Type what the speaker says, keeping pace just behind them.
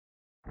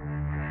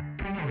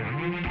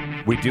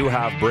We do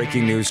have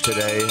breaking news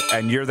today,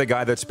 and you're the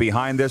guy that's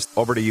behind this.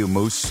 Over to you,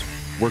 Moose.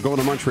 We're going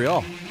to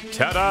Montreal.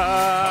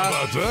 Ta-da!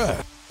 How about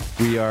that?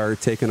 We are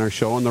taking our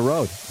show on the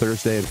road.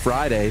 Thursday and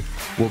Friday,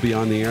 we'll be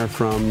on the air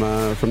from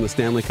the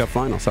Stanley Cup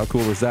Finals. How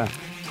cool is that?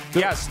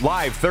 Yes,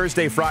 live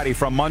Thursday, Friday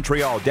from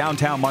Montreal,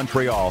 downtown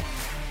Montreal,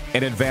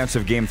 in advance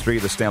of Game 3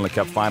 of the Stanley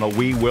Cup Final.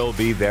 We will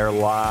be there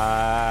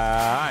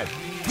live.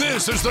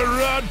 This is the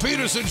Rod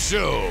Peterson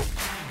Show.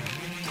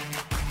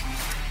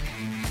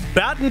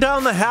 Batten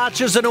down the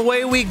hatches and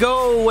away we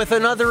go with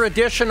another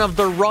edition of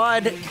the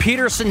Rod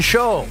Peterson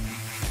Show.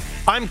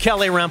 I'm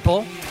Kelly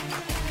Remple.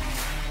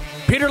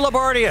 Peter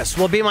Loubardias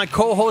will be my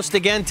co-host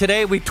again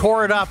today. We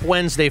tore it up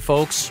Wednesday,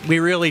 folks. We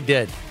really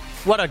did.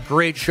 What a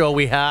great show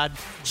we had.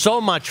 So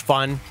much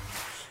fun.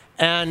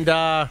 And,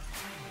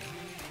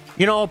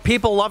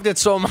 people loved it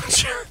so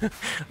much.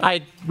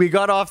 We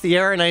got off the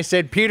air and I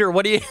said, Peter,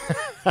 what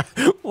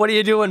are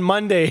you doing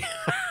Monday?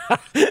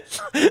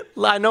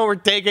 I know we're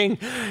taking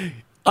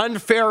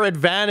unfair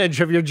advantage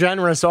of your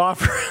generous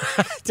offer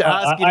to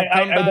ask you to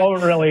come back. I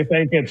don't really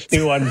think it's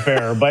too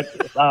unfair, but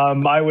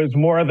I was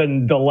more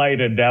than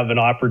delighted to have an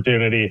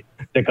opportunity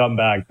to come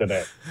back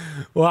today.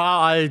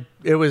 Well,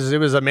 it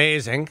was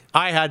amazing.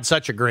 I had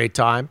such a great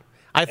time.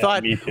 I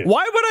thought,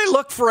 why would I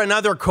look for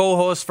another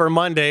co-host for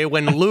Monday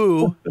when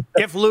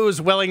if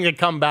Lou's willing to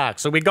come back?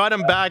 So we got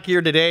him back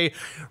here today,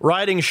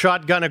 riding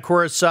shotgun, of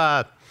course,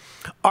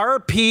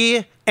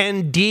 RP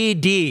and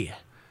DD.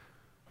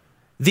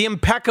 The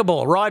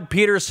impeccable Rod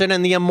Peterson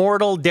and the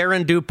immortal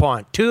Darren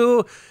DuPont,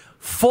 two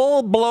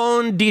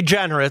full-blown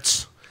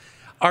degenerates,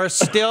 are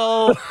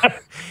still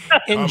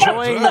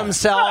enjoying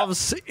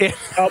themselves.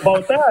 How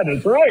about that?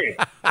 That's right.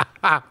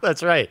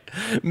 That's right.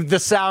 The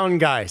sound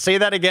guy. Say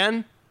that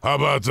again. How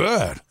about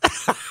that?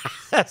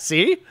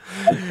 See?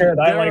 That's good.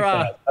 I like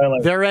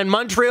that. They're in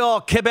Montreal,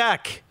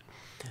 Quebec.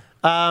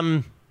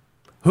 Who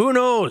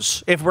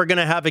knows if we're going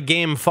to have a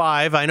Game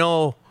 5. I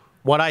know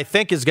what I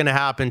think is going to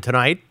happen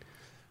tonight.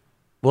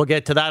 We'll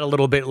get to that a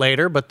little bit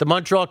later, but the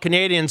Montreal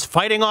Canadiens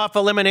fighting off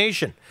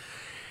elimination.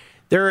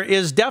 There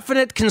is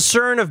definite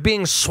concern of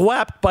being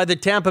swept by the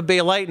Tampa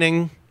Bay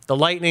Lightning. The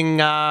Lightning,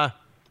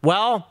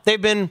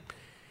 they've been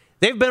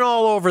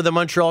all over the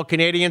Montreal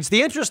Canadiens.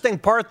 The interesting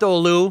part, though,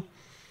 Lou,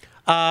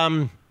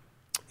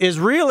 is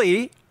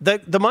really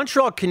the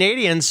Montreal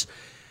Canadiens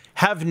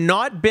have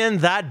not been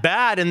that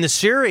bad in the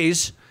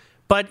series.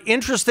 But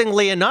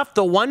interestingly enough,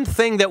 the one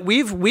thing that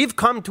we've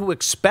come to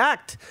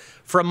expect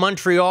from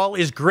Montreal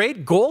is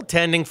great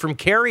goaltending from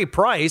Carey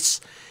Price.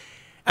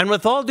 And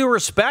with all due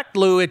respect,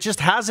 Lou, it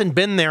just hasn't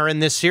been there in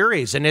this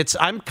series. And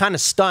I'm kind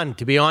of stunned,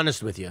 to be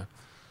honest with you.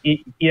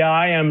 Yeah,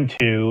 I am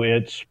too.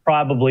 It's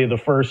probably the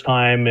first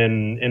time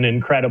in an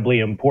incredibly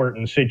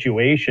important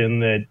situation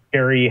that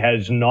Carey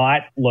has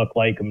not looked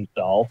like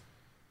himself.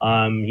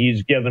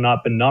 He's given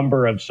up a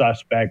number of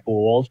suspect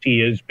goals. He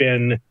has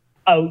been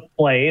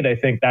outplayed. I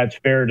think that's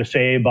fair to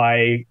say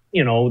by,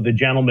 the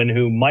gentleman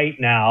who might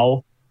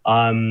now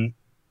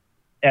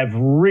have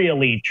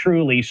really,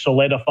 truly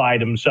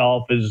solidified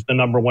himself as the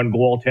number one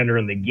goaltender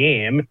in the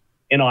game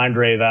in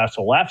Andrei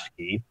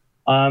Vasilevsky.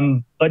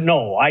 But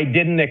no, I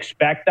didn't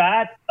expect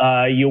that.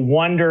 You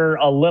wonder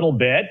a little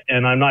bit,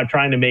 and I'm not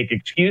trying to make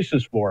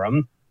excuses for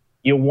him.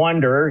 You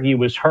wonder, he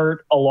was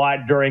hurt a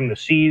lot during the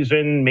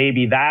season.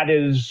 Maybe that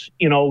is,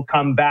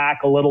 come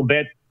back a little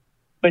bit.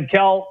 But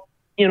Kel,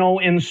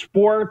 in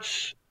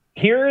sports,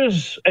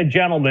 here's a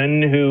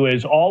gentleman who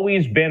has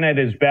always been at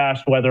his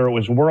best, whether it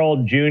was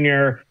World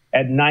Junior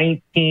at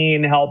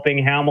 19,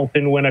 helping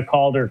Hamilton win a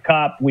Calder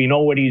Cup. We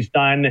know what he's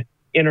done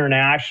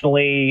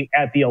internationally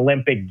at the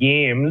Olympic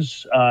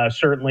Games.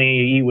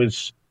 Certainly, he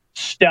was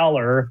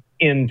stellar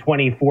in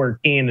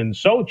 2014 in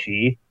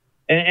Sochi,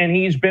 and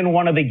he's been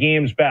one of the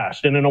game's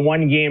best. And in a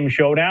one-game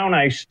showdown,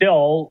 I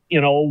still,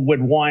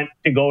 would want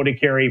to go to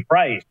Carey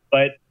Price.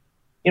 But,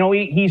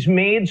 he's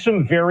made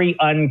some very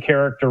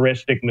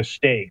uncharacteristic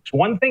mistakes.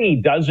 One thing he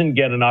doesn't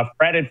get enough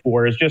credit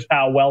for is just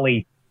how well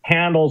he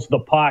handles the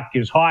puck,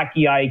 his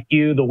hockey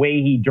IQ, the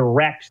way he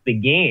directs the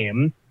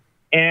game.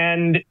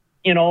 And,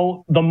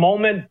 the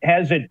moment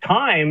has at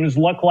times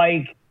looked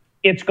like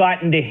it's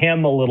gotten to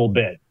him a little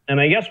bit.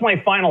 And I guess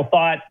my final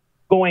thought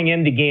going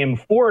into Game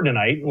 4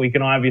 tonight, we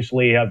can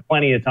obviously have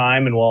plenty of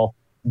time and we'll,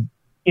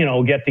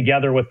 get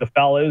together with the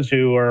fellas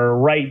who are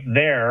right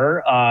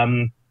there,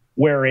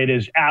 where it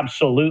is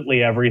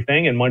absolutely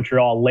everything in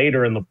Montreal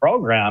later in the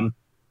program.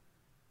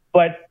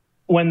 But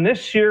when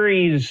this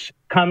series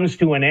comes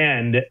to an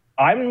end,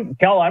 I'm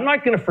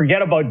not going to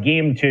forget about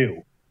Game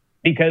 2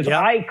 because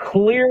I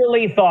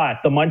clearly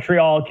thought the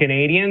Montreal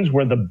Canadiens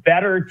were the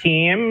better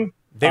team.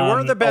 They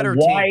were the better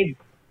team.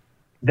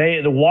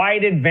 The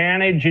wide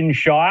advantage in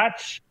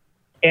shots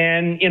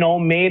and,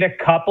 made a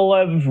couple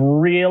of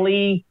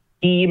really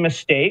key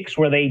mistakes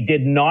where they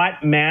did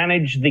not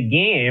manage the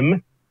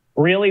game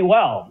really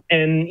well.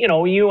 And,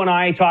 you and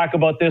I talk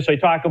about this. I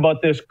talk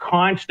about this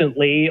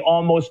constantly,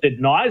 almost ad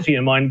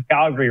nauseum on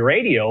Calgary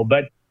radio.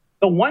 But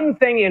the one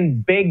thing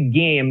in big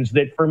games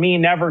that for me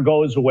never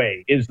goes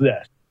away is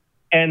this.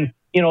 And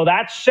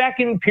that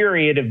second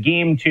period of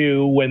game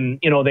 2 when,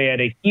 they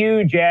had a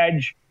huge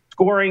edge,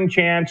 scoring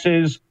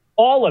chances,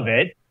 all of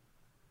it,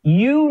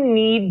 you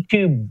need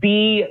to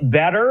be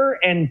better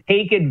and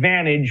take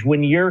advantage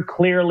when you're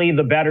clearly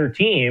the better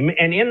team.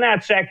 And in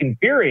that second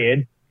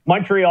period,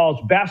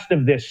 Montreal's best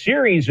of this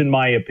series, in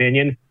my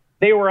opinion,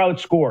 they were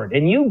outscored.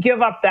 And you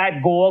give up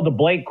that goal to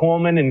Blake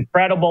Coleman,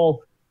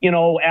 incredible,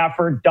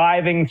 effort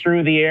diving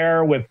through the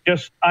air with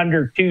just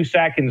under 2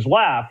 seconds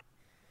left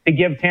to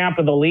give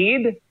Tampa the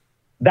lead.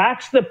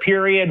 That's the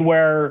period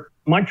where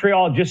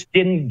Montreal just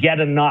didn't get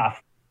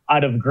enough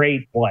out of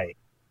great play.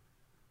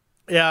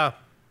 Yeah,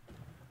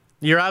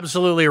 you're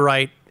absolutely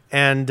right.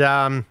 And,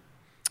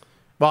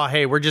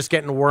 hey, we're just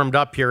getting warmed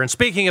up here. And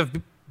speaking of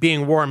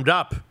being warmed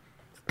up,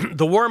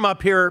 the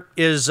warm-up here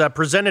is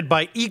presented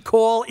by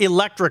Ecol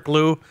Electric,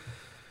 Lou.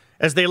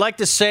 As they like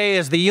to say,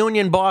 as the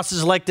union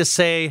bosses like to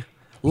say,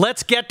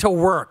 let's get to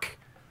work.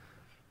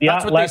 Yeah,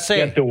 That's what let's they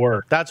say. Get to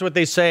work. That's what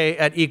they say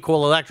at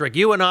Ecol Electric.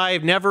 You and I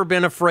have never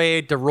been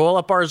afraid to roll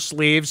up our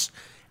sleeves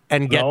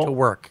and get to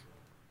work.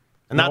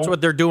 And that's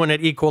what they're doing at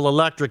Ecol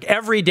Electric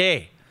every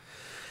day.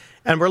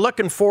 And we're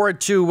looking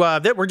forward to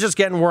that. We're just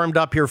getting warmed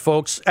up here,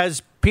 folks.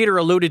 As Peter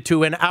alluded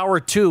to, in hour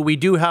 2, we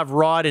do have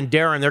Rod and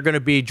Darren. They're going to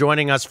be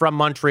joining us from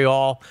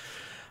Montreal.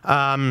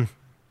 I'm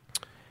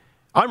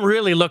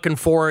really looking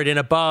forward in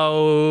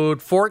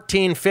about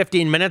 14,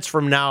 15 minutes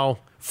from now.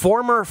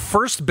 Former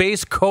first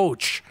base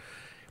coach.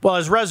 Well,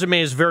 his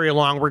resume is very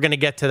long. We're going to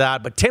get to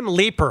that. But Tim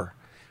Leeper,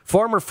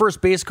 former first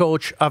base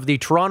coach of the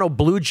Toronto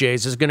Blue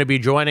Jays, is going to be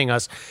joining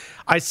us.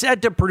 I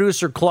said to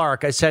producer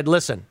Clark, I said,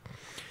 listen,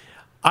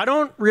 I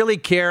don't really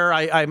care.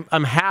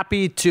 I'm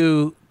happy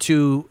to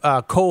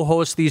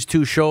co-host these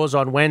 2 shows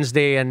on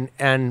Wednesday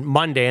and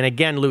Monday. And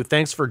again, Lou,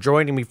 thanks for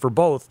joining me for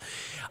both.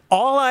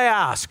 All I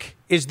ask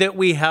is that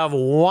we have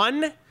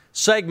one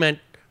segment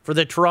for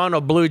the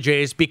Toronto Blue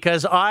Jays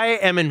because I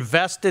am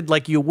invested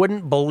like you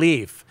wouldn't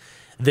believe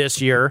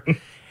this year.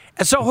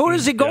 And so who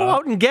does he go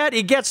out and get?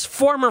 He gets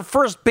former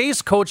first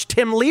base coach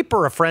Tim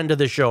Leeper, a friend of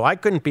the show. I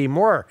couldn't be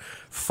more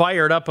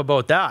fired up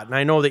about that. And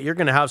I know that you're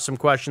going to have some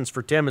questions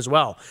for Tim as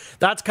well.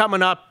 That's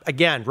coming up,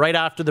 again, right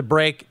after the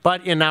break.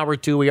 But in hour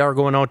 2, we are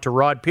going out to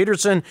Rod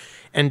Peterson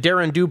and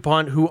Darren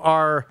DuPont, who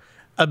are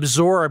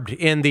absorbed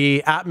in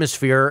the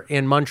atmosphere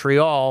in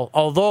Montreal.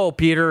 Although,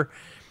 Peter,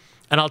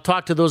 and I'll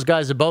talk to those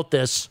guys about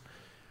this,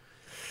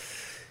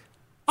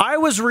 I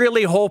was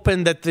really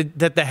hoping that the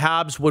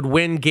Habs would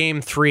win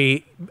Game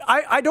 3.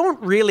 I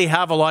don't really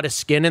have a lot of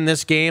skin in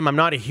this game. I'm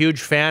not a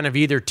huge fan of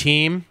either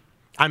team.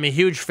 I'm a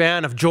huge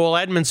fan of Joel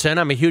Edmondson.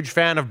 I'm a huge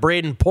fan of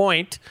Braden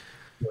Point.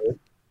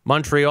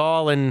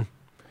 Montreal and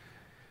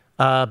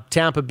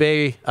Tampa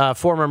Bay,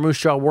 former Moose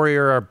Jaw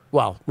Warrior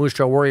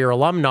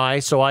alumni.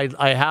 So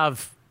I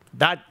have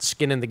that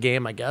skin in the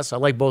game, I guess. I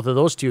like both of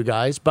those 2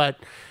 guys, but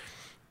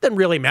doesn't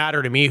really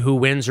matter to me who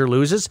wins or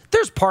loses.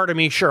 There's part of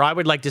me, sure, I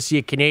would like to see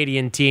a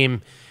Canadian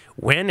team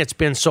win. It's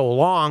been so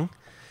long.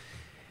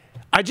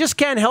 I just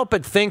can't help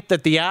but think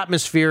that the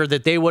atmosphere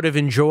that they would have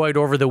enjoyed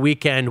over the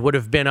weekend would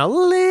have been a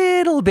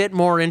little bit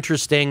more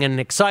interesting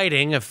and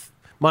exciting if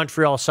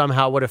Montreal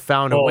somehow would have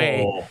found a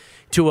way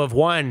to have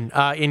won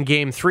in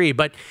Game 3.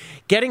 But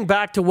getting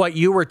back to what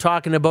you were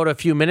talking about a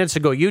few minutes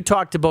ago, you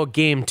talked about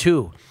Game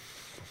 2.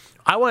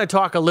 I want to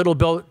talk a little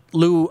bit,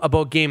 Lou,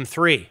 about Game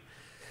 3.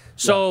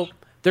 So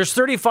there's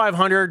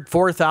 3,500,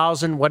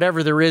 4,000,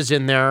 whatever there is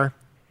in there,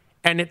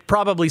 and it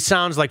probably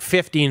sounds like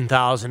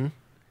 15,000.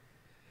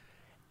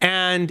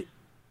 And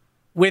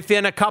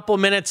within a couple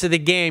minutes of the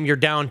game, you're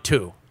down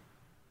 2.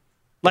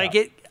 Like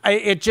it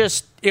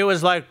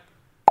was like,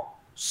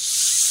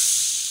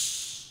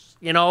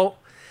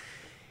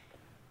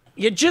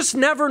 you just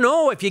never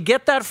know if you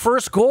get that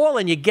first goal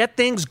and you get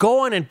things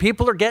going and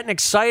people are getting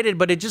excited,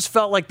 but it just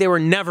felt like they were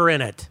never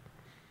in it.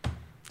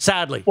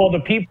 Sadly. Well,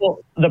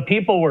 the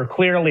people were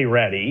clearly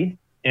ready.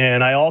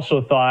 And I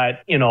also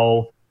thought, in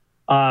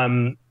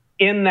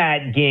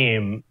that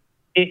game,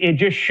 it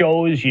just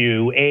shows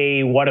you,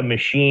 what a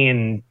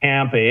machine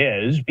Tampa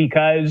is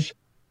because,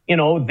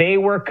 they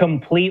were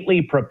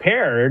completely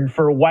prepared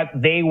for what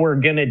they were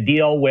going to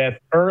deal with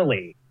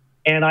early.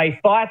 And I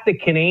thought the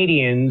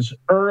Canadians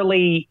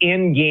early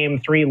in Game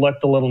 3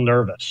 looked a little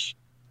nervous.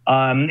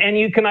 And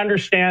you can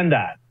understand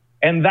that.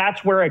 And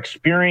that's where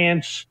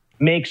experience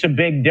makes a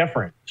big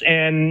difference.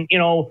 And,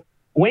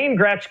 Wayne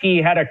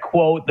Gretzky had a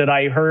quote that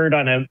I heard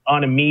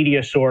on a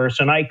media source,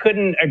 and I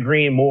couldn't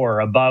agree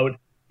more about,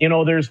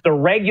 there's the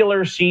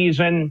regular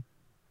season,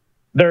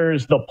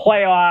 there's the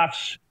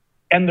playoffs,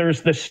 and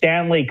there's the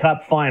Stanley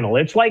Cup final.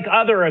 It's like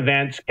other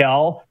events,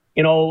 Kel,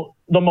 the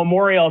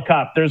Memorial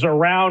Cup, there's a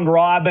round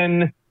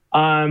robin,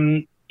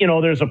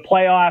 there's a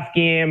playoff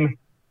game,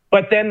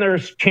 but then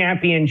there's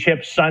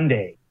Championship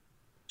Sunday.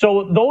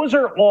 So those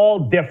are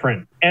all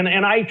different.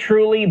 And I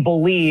truly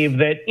believe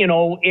that,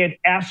 it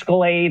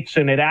escalates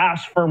and it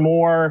asks for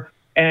more.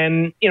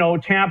 And,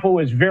 Tampa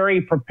was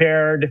very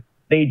prepared.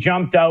 They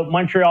jumped out.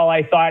 Montreal,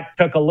 I thought,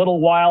 took a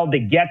little while to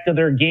get to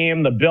their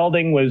game. The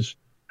building was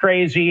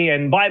crazy.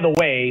 And by the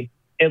way,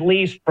 at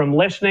least from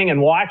listening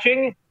and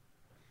watching,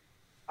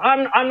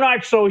 I'm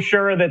not so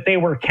sure that they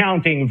were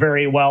counting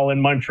very well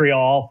in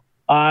Montreal.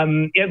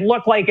 It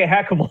looked like a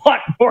heck of a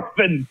lot more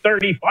than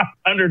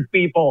 3,500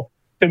 people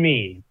to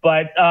me.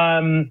 But,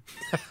 and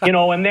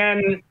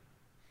then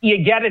you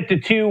get it to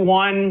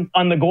 2-1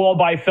 on the goal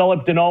by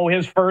Philip Deneau,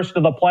 his first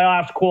of the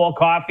playoffs. Cole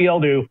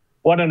Caulfield, who,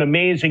 what an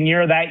amazing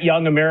year that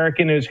young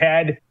American has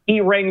had.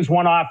 He rings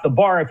one off the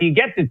bar. If you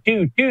get to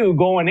 2-2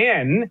 going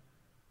in,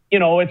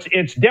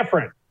 it's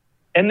different.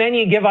 And then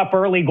you give up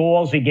early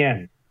goals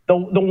again. The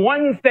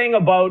one thing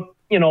about,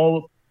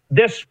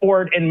 this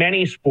sport and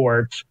many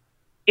sports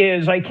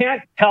is I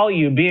can't tell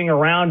you, being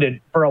around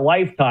it for a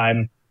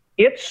lifetime,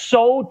 it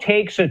so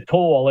takes a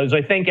toll, as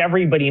I think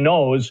everybody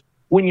knows,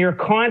 when you're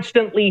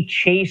constantly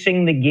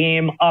chasing the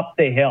game up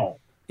the hill,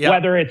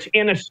 whether it's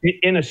in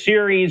a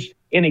series,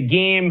 in a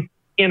game,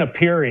 in a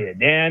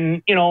period.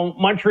 And,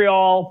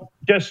 Montreal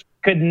just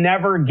could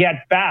never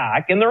get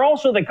back. And they're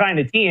also the kind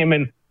of team,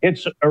 and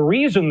it's a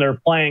reason they're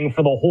playing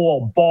for the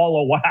whole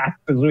ball of wax,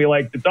 as we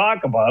like to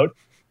talk about,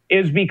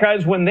 is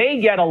because when they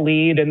get a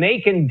lead and they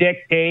can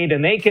dictate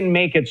and they can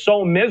make it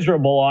so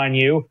miserable on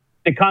you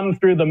to come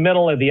through the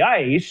middle of the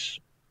ice,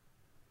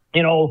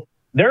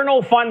 they're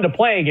no fun to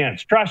play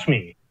against. Trust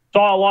me.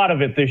 Saw a lot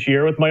of it this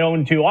year with my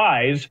own two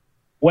eyes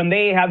when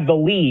they have the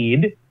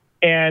lead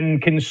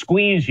and can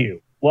squeeze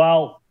you.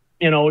 Well,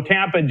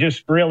 Tampa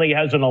just really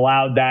hasn't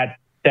allowed that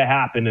to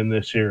happen in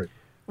this series.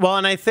 Well,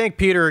 and I think,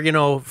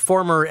 Peter,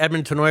 former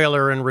Edmonton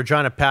Oiler and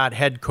Regina Pat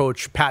head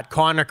coach Pat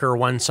Conacher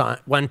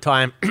one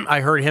time,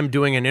 I heard him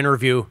doing an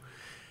interview,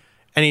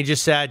 and he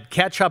just said,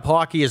 catch-up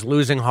hockey is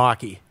losing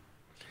hockey.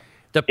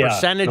 The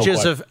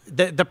percentages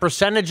the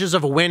percentages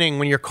of winning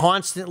when you're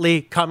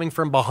constantly coming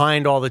from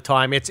behind all the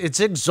time, it's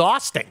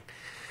exhausting.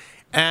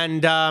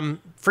 And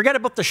forget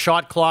about the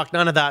shot clock.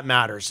 None of that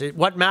matters.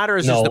 What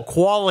matters is the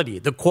quality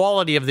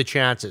of the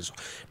chances.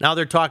 Now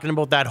they're talking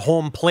about that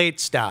home plate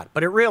stat,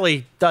 but it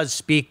really does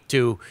speak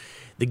to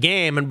the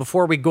game. And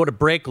before we go to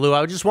break, Lou,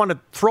 I just want to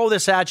throw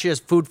this at you as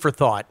food for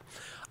thought.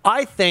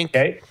 I think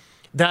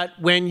that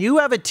when you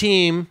have a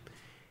team,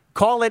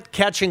 call it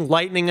catching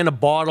lightning in a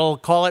bottle,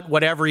 call it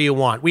whatever you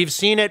want. We've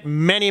seen it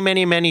many,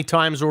 many, many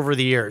times over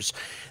the years.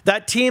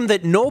 That team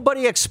that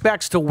nobody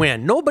expects to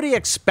win, nobody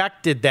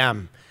expected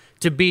them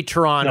to beat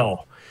Toronto.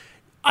 No.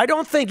 I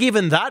don't think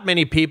even that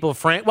many people,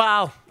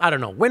 I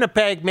don't know.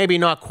 Winnipeg, maybe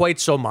not quite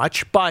so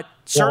much, but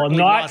certainly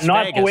Las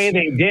not Vegas. The way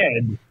they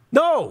did.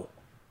 No,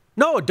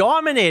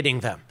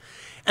 dominating them.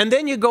 And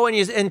then you go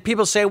and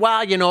people say,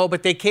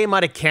 but they came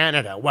out of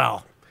Canada.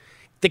 Well,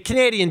 the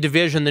Canadian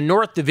division, the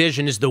North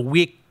Division, is the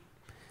weak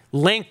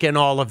link in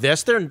all of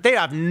this. They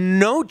have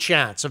no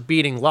chance of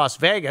beating Las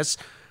Vegas,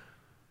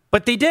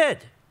 but they did.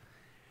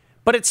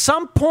 But at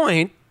some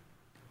point,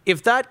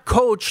 if that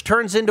coach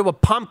turns into a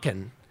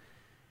pumpkin,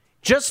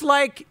 just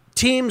like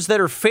teams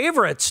that are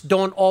favorites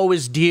don't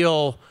always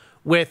deal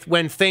with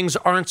when things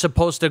aren't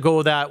supposed to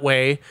go that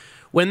way,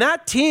 when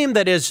that team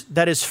that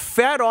is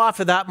fed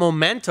off of that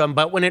momentum,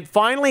 but when it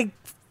finally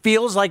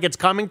feels like it's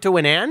coming to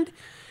an end,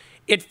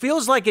 it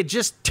feels like it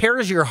just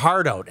tears your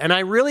heart out. And I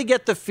really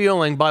get the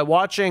feeling by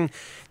watching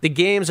the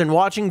games and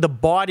watching the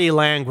body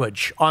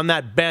language on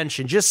that bench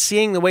and just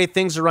seeing the way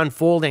things are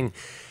unfolding,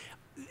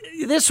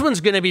 this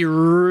one's going to be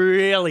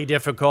really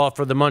difficult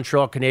for the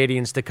Montreal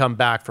Canadiens to come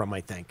back from,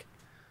 I think.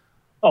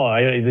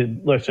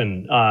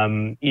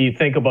 Listen, you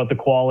think about the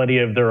quality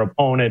of their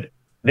opponent,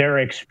 their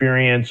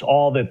experience,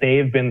 all that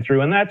they've been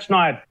through. And that's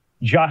not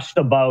just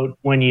about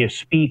when you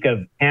speak of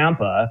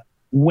Tampa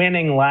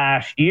winning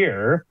last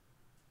year.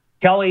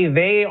 Kelly,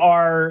 they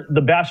are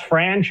the best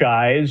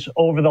franchise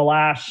over the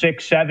last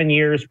 6-7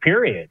 years,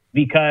 period.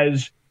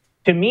 Because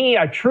to me,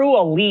 a true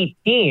elite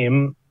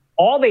team,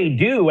 all they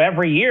do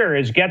every year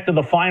is get to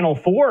the Final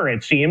Four,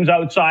 it seems,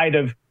 outside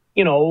of,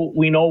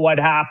 we know what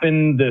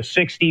happened, the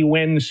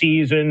 60-win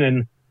season,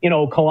 and,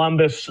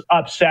 Columbus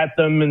upset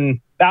them. And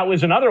that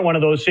was another one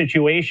of those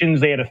situations.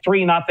 They had a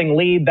 3-0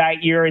 lead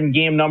that year in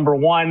game number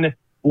 1,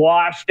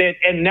 lost it,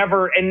 and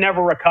never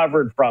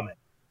recovered from it.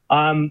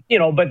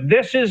 But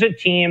this is a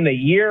team that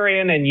year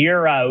in and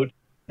year out,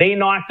 they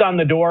knocked on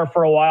the door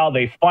for a while.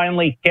 They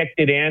finally kicked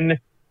it in,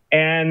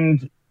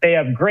 and they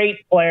have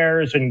great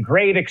players and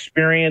great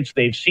experience.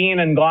 They've seen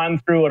and gone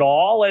through it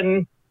all.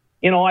 And,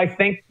 I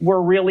think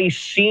we're really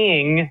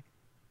seeing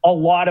a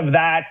lot of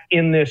that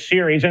in this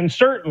series. And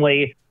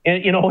certainly,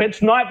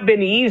 it's not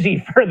been easy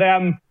for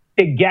them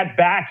to get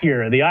back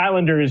here. The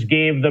Islanders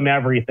gave them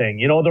everything.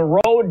 The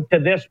road to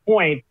this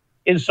point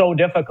is so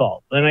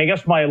difficult. And I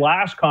guess my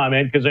last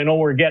comment, because I know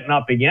we're getting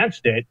up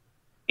against it,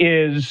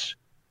 is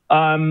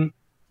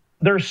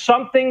there's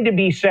something to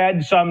be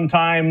said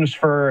sometimes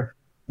for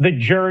the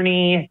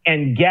journey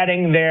and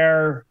getting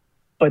there,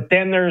 but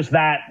then there's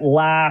that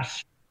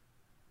last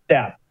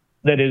step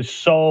that is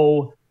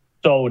so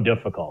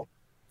difficult.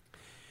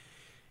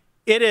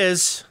 It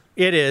is,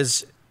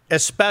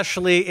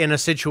 especially in a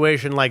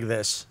situation like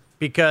this,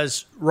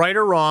 because right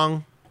or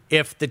wrong,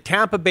 if the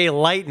Tampa Bay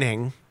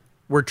Lightning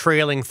were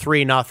trailing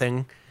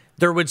 3-0,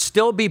 there would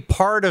still be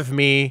part of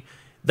me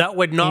that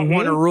would not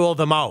want to rule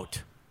them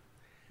out.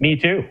 Me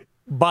too.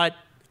 But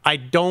I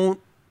don't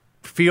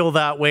feel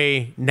that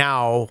way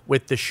now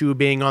with the shoe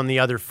being on the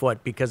other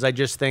foot, because I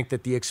just think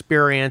that the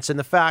experience and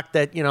the fact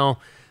that,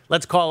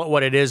 let's call it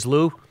what it is,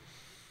 Lou,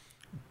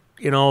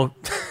 they're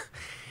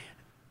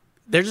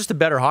just a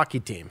better hockey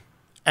team.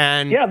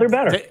 And yeah, they're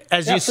better.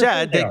 As you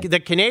said, the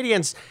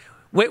Canadians,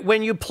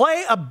 when you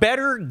play a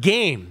better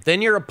game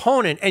than your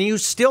opponent and you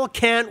still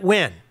can't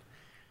win,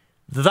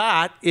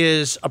 that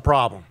is a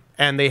problem.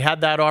 And they had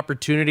that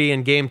opportunity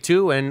in Game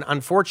 2, and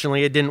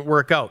unfortunately, it didn't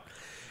work out.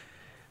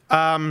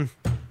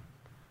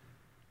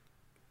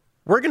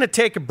 We're going to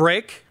take a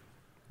break.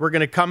 We're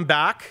going to come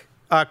back.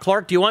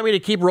 Clark, do you want me to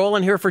keep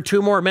rolling here for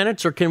 2 more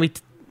minutes, or can we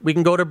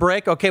can go to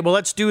break? Okay, well,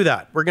 let's do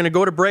that. We're going to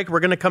go to break. We're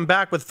going to come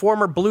back with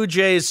former Blue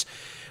Jays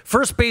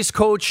first base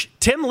coach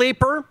Tim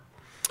Leeper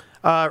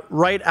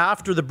right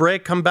after the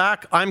break. Come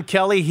back. I'm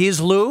Kelly. He's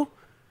Lou.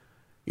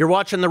 You're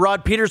watching The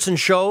Rod Peterson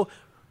Show.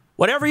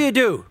 Whatever you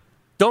do,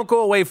 don't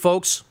go away,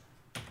 folks.